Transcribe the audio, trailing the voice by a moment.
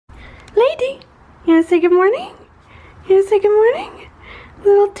Lady, you wanna say good morning? You wanna say good morning?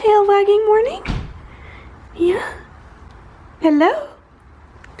 Little tail wagging morning? Yeah. Hello?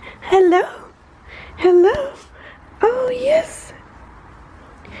 Hello? Hello? Oh, yes.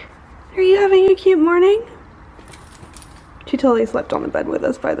 Are you having a cute morning? She totally slept on the bed with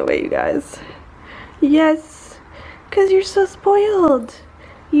us, by the way, you guys. Yes, because you're so spoiled.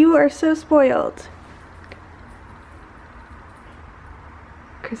 You are so spoiled.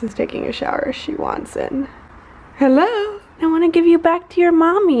 Chris is taking a shower. She wants in. Hello? I want to give you back to your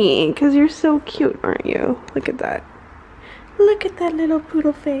mommy because you're so cute, aren't you? Look at that. Look at that little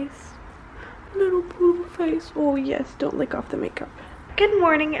poodle face. Little poodle face. Oh yes, don't lick off the makeup. Good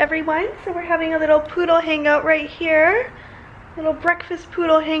morning, everyone. So we're having a little poodle hangout right here. Little breakfast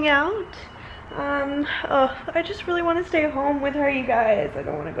poodle hangout. Oh, I just really want to stay home with her, you guys. I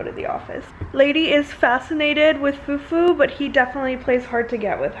don't want to go to the office. Lady is fascinated with Fufu, but he definitely plays hard to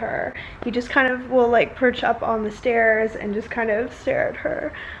get with her. He just kind of will like perch up on the stairs and just kind of stare at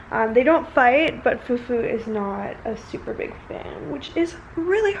her. They don't fight, but Fufu is not a super big fan, which is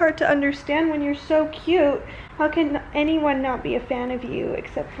really hard to understand when you're so cute. How can anyone not be a fan of you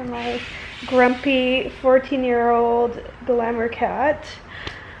except for my grumpy 14-year-old glamour cat?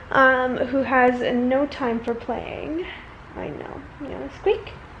 Who has no time for playing. I know. You wanna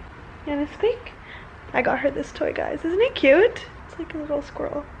squeak? You wanna squeak? I got her this toy, guys. Isn't it cute? It's like a little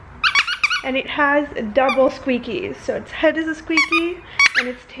squirrel. And it has double squeakies. So its head is a squeaky and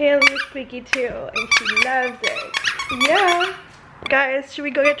its tail is a squeaky too. And she loves it. Yeah. Guys, should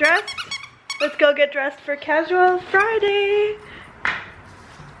we go get dressed? Let's go get dressed for Casual Friday.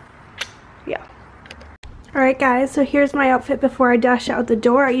 Yeah. Alright guys, so here's my outfit before I dash out the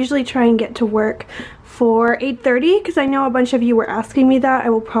door. I usually try and get to work for 8:30 because I know a bunch of you were asking me that. I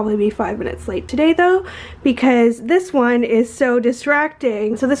will probably be 5 minutes late today though because this one is so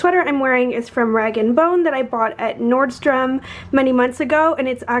distracting. So the sweater I'm wearing is from Rag & Bone that I bought at Nordstrom many months ago, and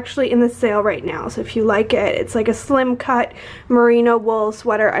it's actually in the sale right now. So if you like it, it's like a slim cut merino wool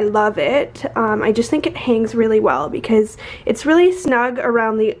sweater. I love it. I just think it hangs really well because it's really snug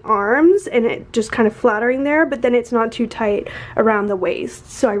around the arms and it just kind of flattering there, but then it's not too tight around the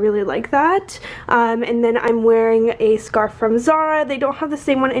waist. So I really like that. And then I'm wearing a scarf from Zara. They don't have the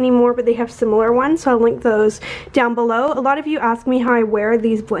same one anymore, but they have similar ones, so I'll link those down below. A lot of you ask me how I wear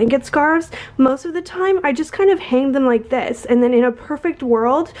these blanket scarves. Most of the time, I just kind of hang them like this, and then in a perfect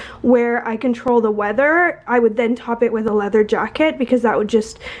world where I control the weather, I would then top it with a leather jacket because that would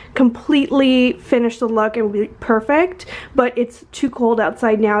just completely finish the look and be perfect, but it's too cold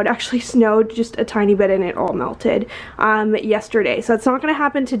outside now. It actually snowed just a tiny bit and it all melted yesterday, so it's not going to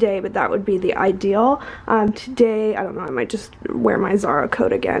happen today, but that would be the ideal. Today, I don't know, I might just wear my Zara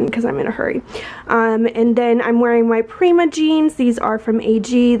coat again because I'm in a hurry. And then I'm wearing my Prima jeans. These are from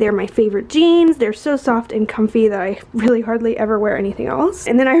AG. They're my favorite jeans. They're so soft and comfy that I really hardly ever wear anything else.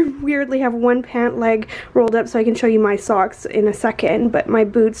 And then I weirdly have one pant leg rolled up so I can show you my socks in a second, but my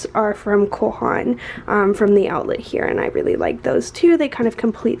boots are from Kohan, from the outlet here, and I really like those too. They kind of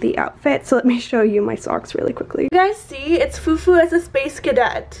complete the outfit, so let me show you my socks really quickly. You guys see? It's Fufu as a space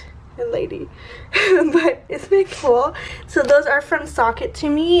cadet. Lady. But isn't it cool? So those are from Sock It To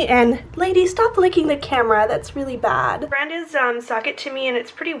Me, and lady, stop licking the camera, that's really bad. The brand is Sock It To Me, and it's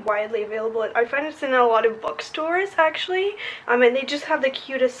pretty widely available. I find it's in a lot of bookstores actually, and they just have the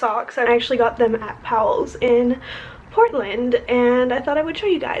cutest socks. I actually got them at Powell's in Portland, and I thought I would show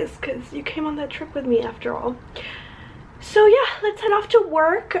you guys because you came on that trip with me after all. So yeah, let's head off to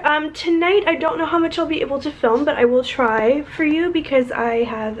work. Tonight I don't know how much I'll be able to film, but I will try for you because I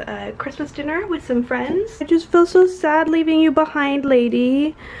have a Christmas dinner with some friends. I just feel so sad leaving you behind,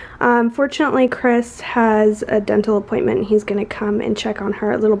 lady. Fortunately, Chris has a dental appointment and he's gonna come and check on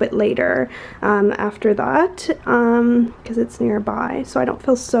her a little bit later after that because it's nearby, so I don't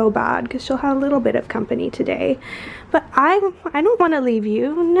feel so bad because she'll have a little bit of company today. But I don't want to leave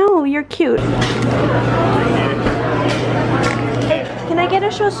you. No, you're cute. Can I get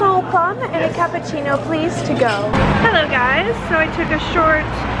a chausson au pomme and a cappuccino, please, to go? Hello, guys. So I took a short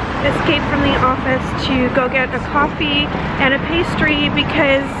escape from the office to go get a coffee and a pastry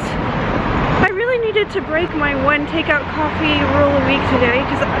because I really needed to break my one takeout coffee rule a week today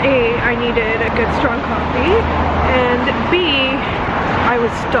because A, I needed a good strong coffee, and B, I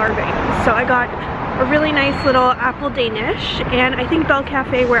was starving. So I got a really nice little apple Danish, and I think Bell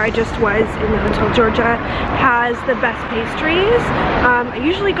Cafe, where I just was in the Hotel Georgia, has the best pastries. I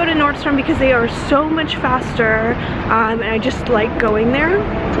usually go to Nordstrom because they are so much faster, and I just like going there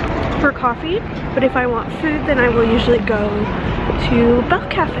for coffee, but if I want food then I will usually go to Bell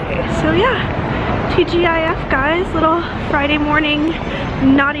Cafe. So yeah, TGIF guys, little Friday morning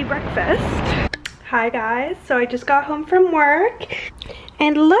naughty breakfast. Hi guys, so I just got home from work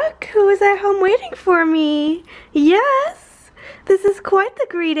and look who is at home waiting for me. Yes, this is quite the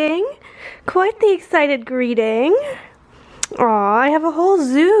greeting, quite the excited greeting. Aw, I have a whole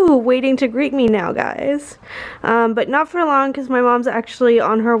zoo waiting to greet me now, guys. But not for long because my mom's actually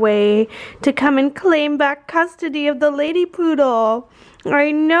on her way to come and claim back custody of the lady poodle.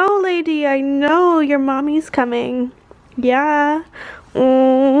 I know, lady, I know your mommy's coming. Yeah.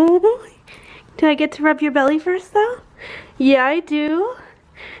 Oh. Do I get to rub your belly first, though? Yeah, I do.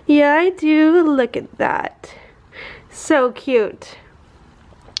 Yeah, I do. Look at that. So cute.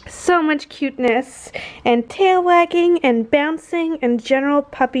 So much cuteness and tail wagging and bouncing and general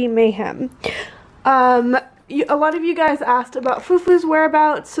puppy mayhem. A lot of you guys asked about Fufu's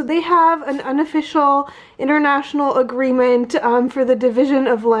whereabouts. So they have an unofficial international agreement for the division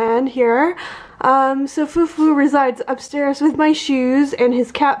of land here. So Fufu resides upstairs with my shoes and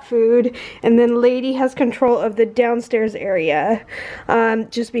his cat food, and then Lady has control of the downstairs area,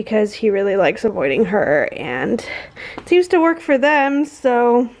 just because he really likes avoiding her, and it seems to work for them,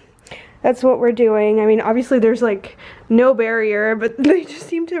 so that's what we're doing. I mean, obviously there's like no barrier, but they just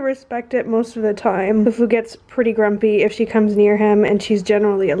seem to respect it most of the time. Fufu gets pretty grumpy if she comes near him, and she's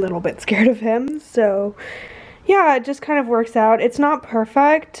generally a little bit scared of him, so yeah, it just kind of works out. It's not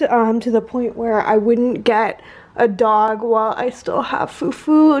perfect to the point where I wouldn't get a dog while I still have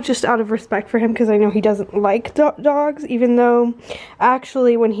Fufu, just out of respect for him, because I know he doesn't like dogs, even though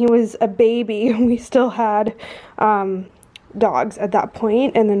actually when he was a baby we still had dogs at that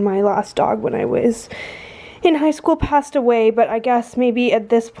point, and then my last dog when I was in high school passed away, but I guess maybe at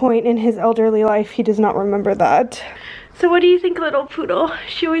this point in his elderly life he does not remember that. So what do you think, little poodle?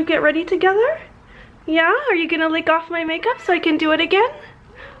 Should we get ready together? Yeah? Are you gonna lick off my makeup so I can do it again?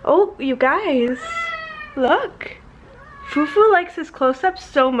 Oh, you guys, look. Fufu likes his close-ups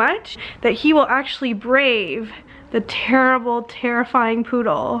so much that he will actually brave the terrible, terrifying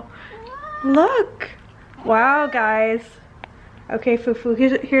poodle. Look. Wow, guys. Okay, Fufu,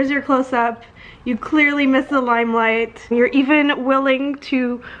 here's your close-up. You clearly miss the limelight. You're even willing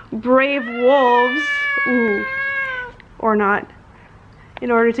to brave wolves. Ooh. Or not.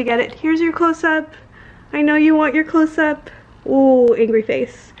 In order to get it. Here's your close-up. I know you want your close-up. Ooh, angry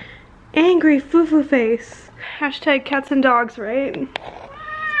face. Angry Fufu face. Hashtag cats and dogs, right?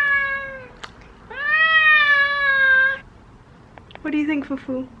 What do you think,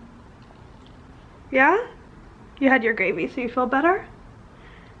 Fufu? Yeah? You had your gravy, so you feel better?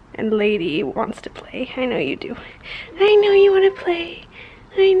 And Lady wants to play. I know you do. I know you want to play.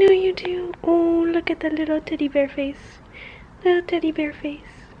 I know you do. Oh, look at the little teddy bear face. Little teddy bear face.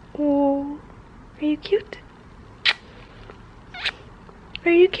 Oh. Are you cute?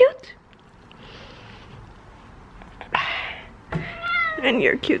 Are you cute? And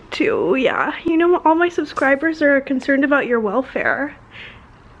you're cute too, yeah. You know, all my subscribers are concerned about your welfare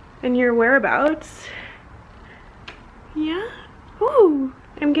and your whereabouts. Yeah? Ooh,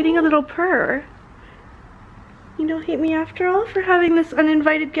 I'm getting a little purr. You don't hate me after all for having this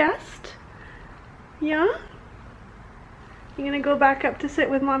uninvited guest? Yeah? You gonna go back up to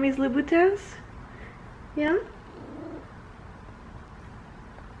sit with Mommy's Louboutins? Yeah?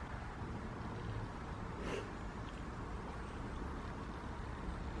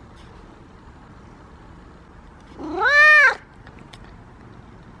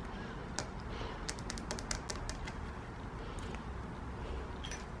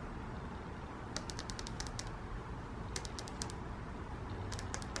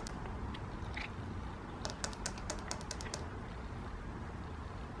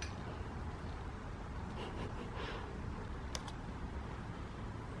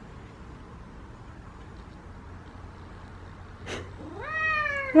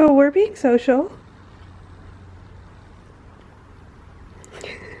 Oh, we're being social.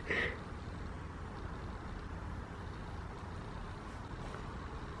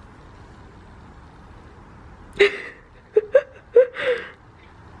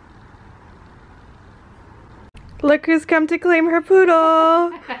 Look who's come to claim her poodle.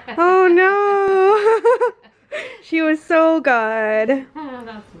 Oh no. She was so good. Oh,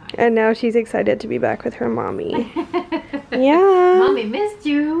 that's nice. And now she's excited to be back with her mommy. Yeah. Mommy missed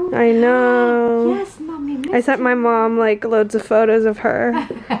you. I know. Yes, Mommy missed you. I sent my mom like loads of photos of her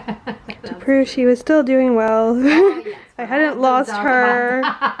to prove she was still doing well. Oh, yes. I hadn't lost her.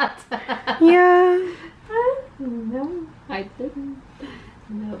 Yeah. No, I didn't.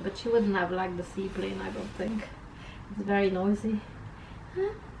 No, but she wouldn't have liked the seaplane, I don't think. It's very noisy.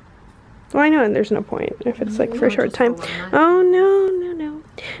 Well, I know, and there's no point if it's like for a short time. Oh no, no, no.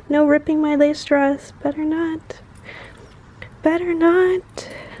 No ripping my lace dress. Better not. Better not.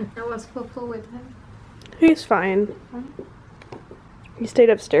 I was Fufu with him. He's fine. He stayed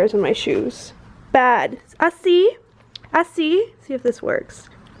upstairs in my shoes. Bad. Assis. Assis. See if this works.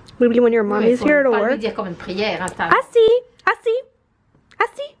 Maybe when your mommy's here it'll work. Assis. Assis. Assis.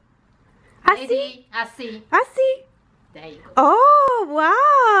 Assis. Assis. Assis. There you go. Oh,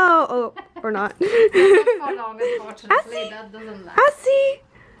 wow. Oh, or not. Unfortunately, that doesn't last. Assis.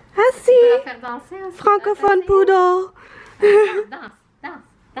 Assis. Francophone poodle. Dance, dance,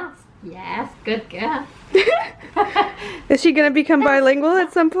 dance. Yes, good girl. Is she gonna become bilingual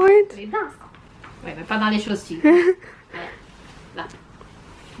at some point? Danse. Ouais, mais pas dans les chaussures. Là.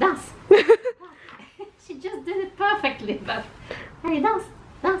 Danse. She just did it perfectly, but hey, dance,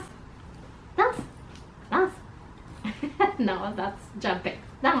 dance, dance, dance. No, that's jumping.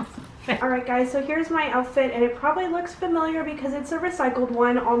 Dance. Alright guys, so here's my outfit, and it probably looks familiar because it's a recycled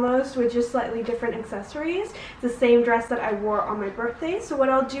one almost, with just slightly different accessories. It's the same dress that I wore on my birthday. So what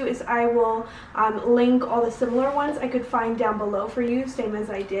I'll do is I will link all the similar ones I could find down below for you, same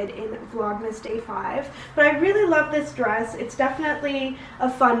as I did in Vlogmas Day 5. But I really love this dress. It's definitely a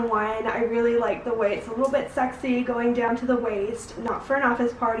fun one. I really like the way it's a little bit sexy going down to the waist. Not for an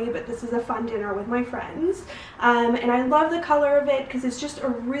office party, but this is a fun dinner with my friends. And I love the color of it because it's just a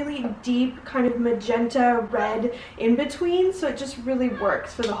really deep kind of magenta red in between, so it just really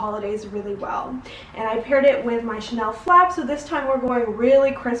works for the holidays really well. And I paired it with my Chanel flap, so this time we're going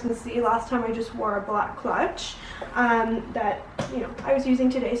really Christmassy. Last time I just wore a black clutch that, you know, I was using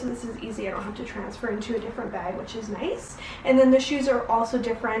today, so this is easy. I don't have to transfer into a different bag, which is nice. And then the shoes are also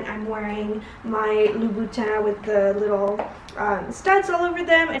different. I'm wearing my Louboutin with the little studs all over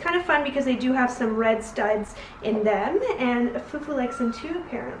them. It's kind of fun because they do have some red studs in them, and Fufu likes them too,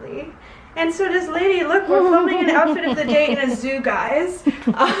 apparently. And so does Lady. Look, we're filming an outfit of the day in a zoo, guys.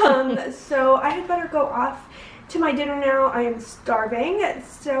 So I had better go off to my dinner now. I am starving,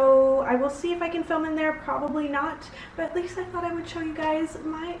 so I will see if I can film in there. Probably not, but at least I thought I would show you guys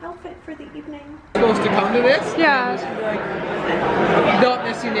my outfit for the evening. Supposed to come to this? Yeah. Like, not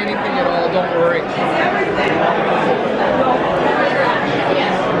missing anything at all, don't worry.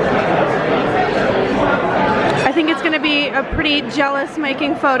 I think it's going to be a pretty jealous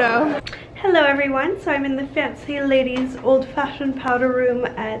making photo. Hello everyone, so I'm in the fancy ladies old-fashioned powder room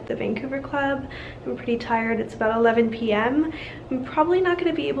at the Vancouver Club. I'm pretty tired. It's about 11 p.m. I'm probably not going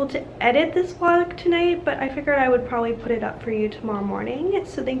to be able to edit this vlog tonight, but I figured I would probably put it up for you tomorrow morning.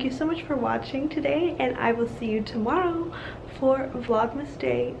 So thank you so much for watching today, and I will see you tomorrow for Vlogmas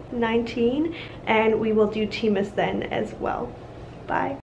Day 19, and we will do Teamas then as well. Bye.